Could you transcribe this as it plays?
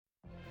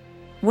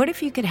What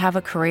if you could have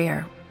a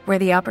career where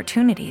the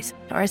opportunities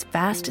are as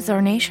vast as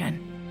our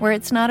nation, where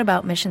it's not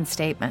about mission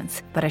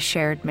statements, but a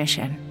shared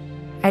mission?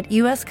 At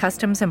U.S.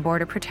 Customs and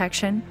Border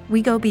Protection,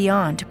 we go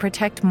beyond to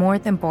protect more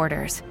than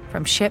borders.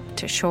 From ship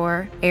to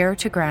shore, air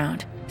to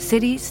ground,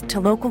 cities to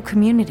local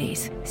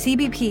communities,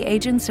 CBP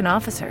agents and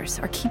officers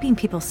are keeping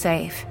people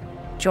safe.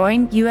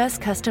 Join U.S.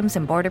 Customs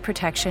and Border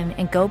Protection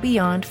and go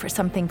beyond for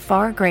something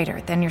far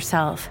greater than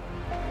yourself.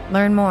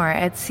 Learn more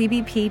at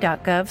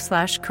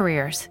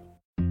cbp.gov/careers.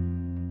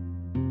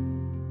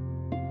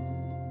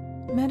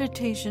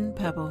 Meditation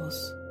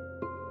Pebbles.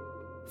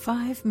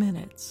 5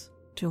 minutes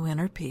to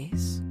inner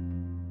peace.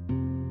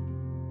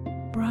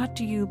 Brought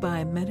to you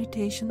by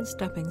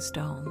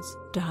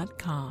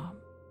meditationsteppingstones.com.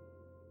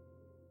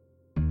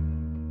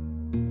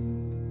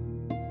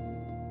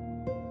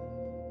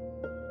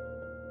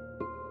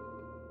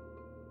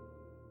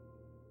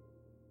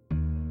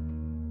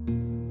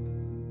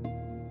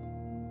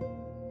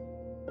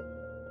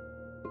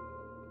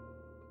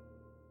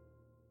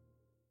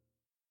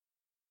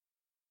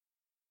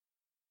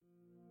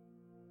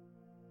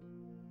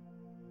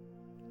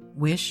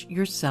 Wish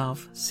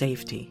yourself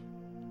safety.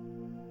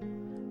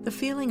 The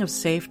feeling of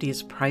safety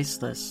is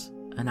priceless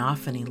and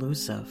often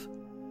elusive.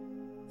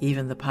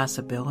 Even the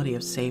possibility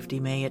of safety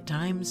may at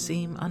times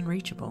seem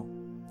unreachable.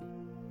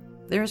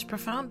 There is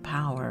profound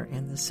power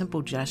in the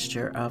simple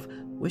gesture of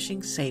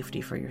wishing safety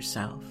for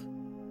yourself.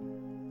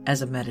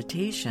 As a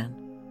meditation,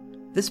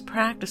 this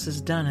practice is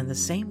done in the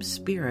same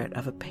spirit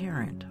of a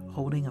parent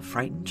holding a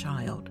frightened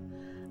child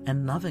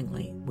and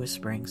lovingly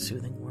whispering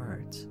soothing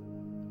words.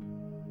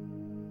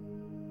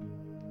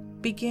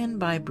 Begin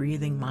by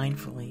breathing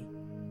mindfully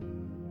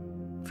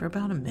for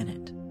about a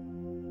minute.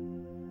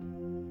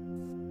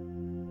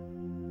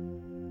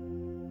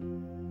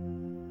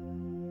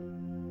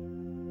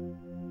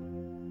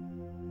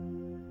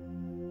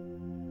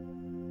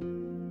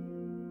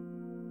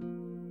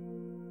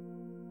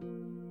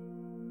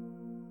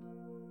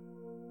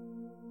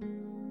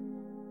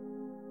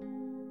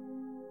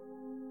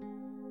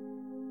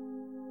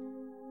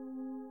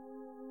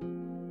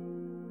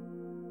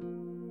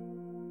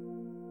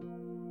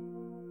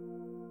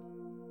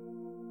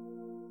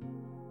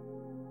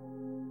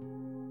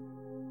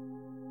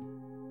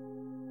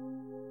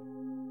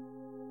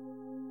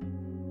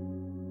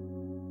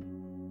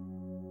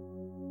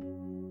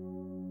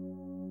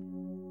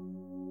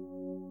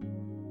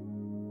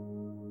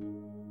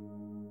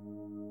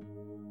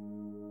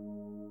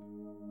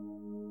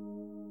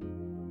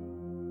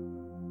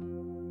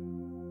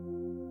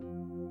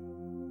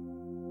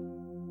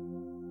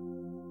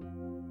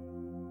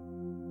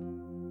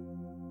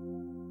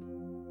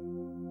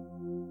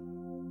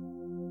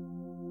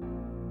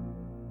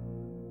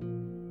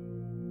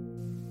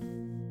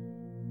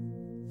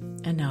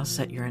 And now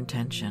set your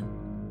intention.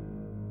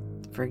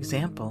 For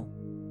example,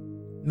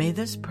 may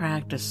this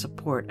practice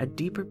support a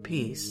deeper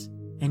peace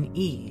and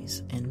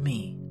ease in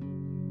me.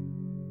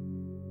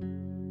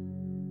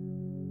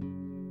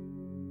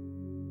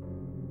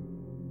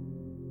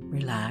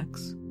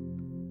 Relax.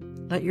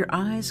 Let your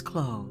eyes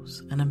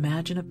close and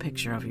imagine a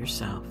picture of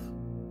yourself.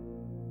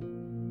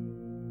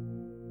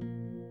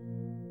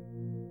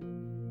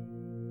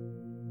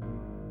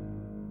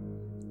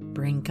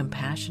 Bring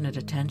compassionate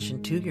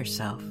attention to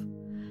yourself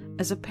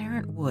as a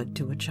parent would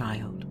to a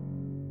child.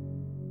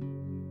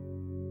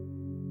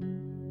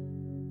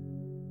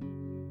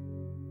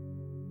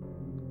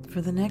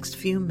 For the next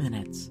few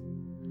minutes,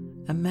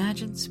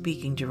 imagine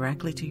speaking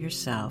directly to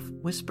yourself,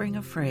 whispering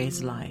a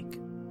phrase like,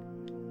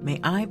 "May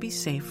I be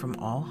safe from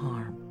all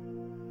harm,"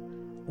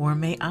 or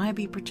 "May I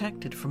be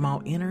protected from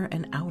all inner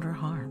and outer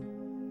harm."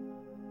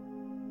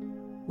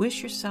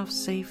 Wish yourself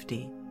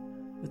safety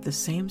with the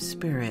same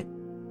spirit.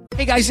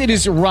 Hey guys, it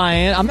is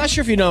Ryan. I'm not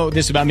sure if you know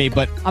this about me,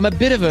 but I'm a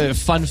bit of a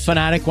fun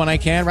fanatic when I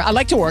can. I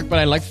like to work, but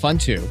I like fun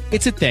too.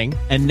 It's a thing.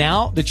 And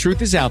now the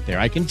truth is out there.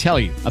 I can tell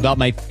you about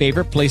my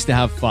favorite place to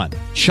have fun.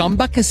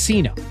 Chumba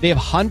Casino. They have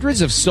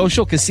hundreds of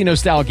social casino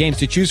style games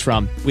to choose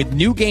from with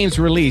new games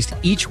released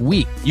each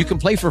week. You can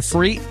play for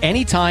free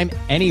anytime,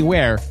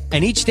 anywhere.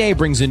 And each day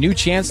brings a new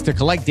chance to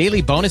collect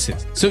daily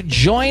bonuses. So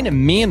join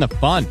me in the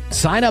fun.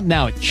 Sign up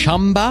now at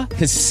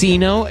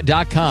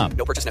ChumbaCasino.com.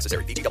 No purchase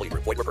necessary. VGW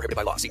Group. Void where prohibited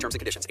by law. See terms and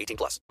conditions.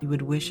 18+. You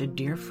would wish a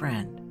dear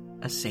friend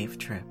a safe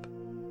trip.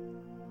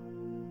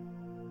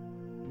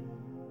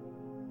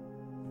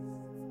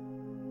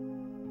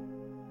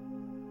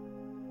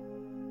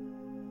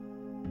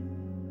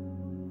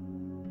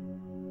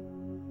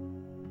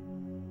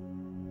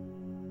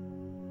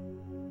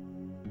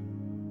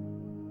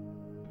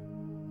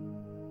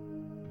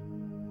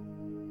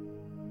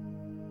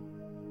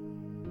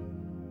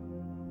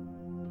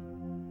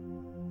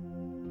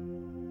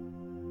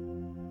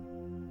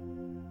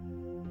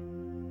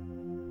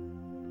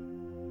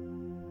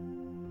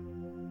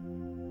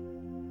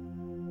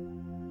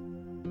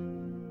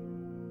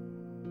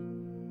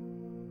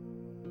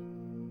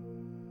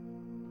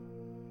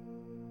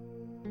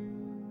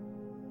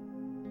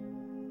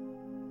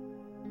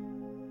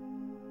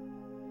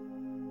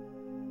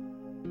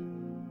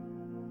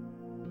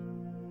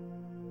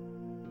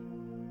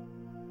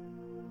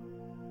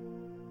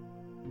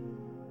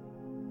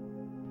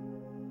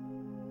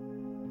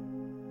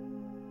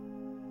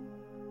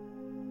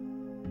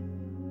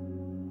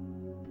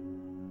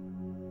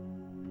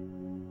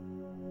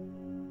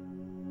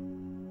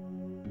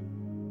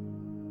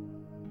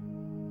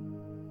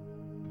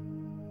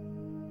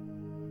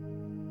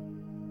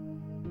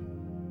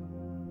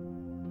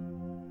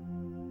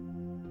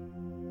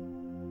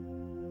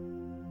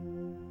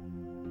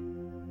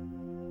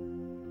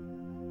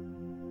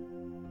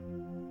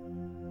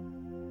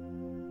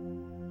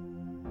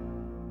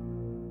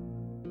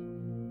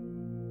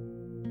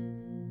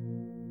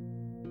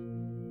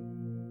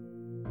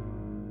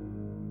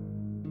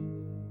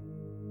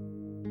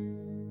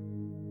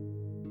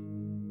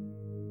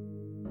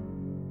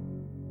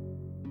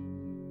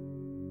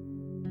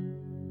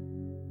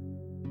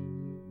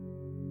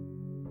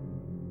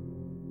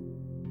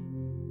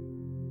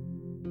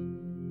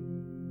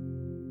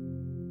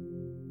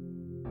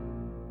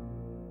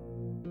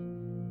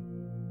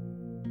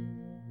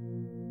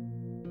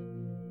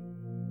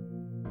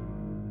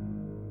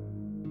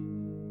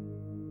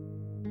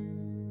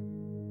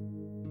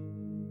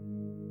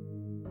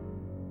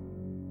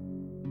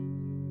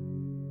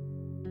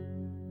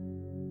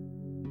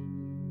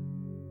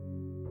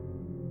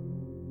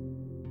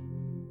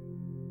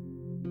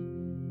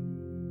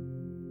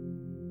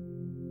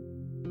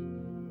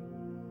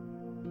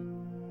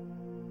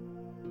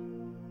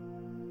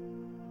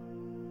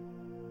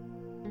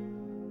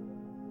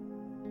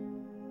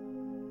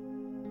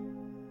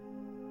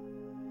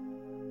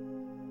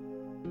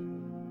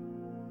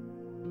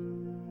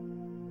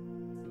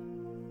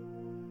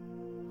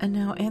 And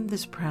now end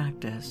this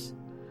practice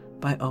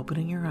by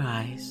opening your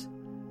eyes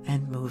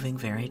and moving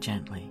very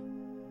gently.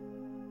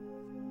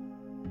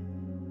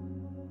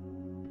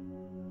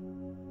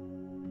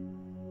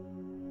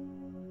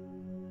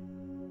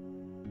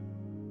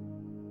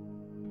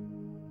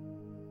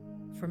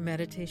 For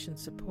meditation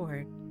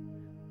support,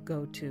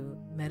 go to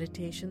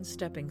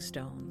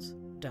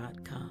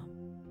meditationsteppingstones.com.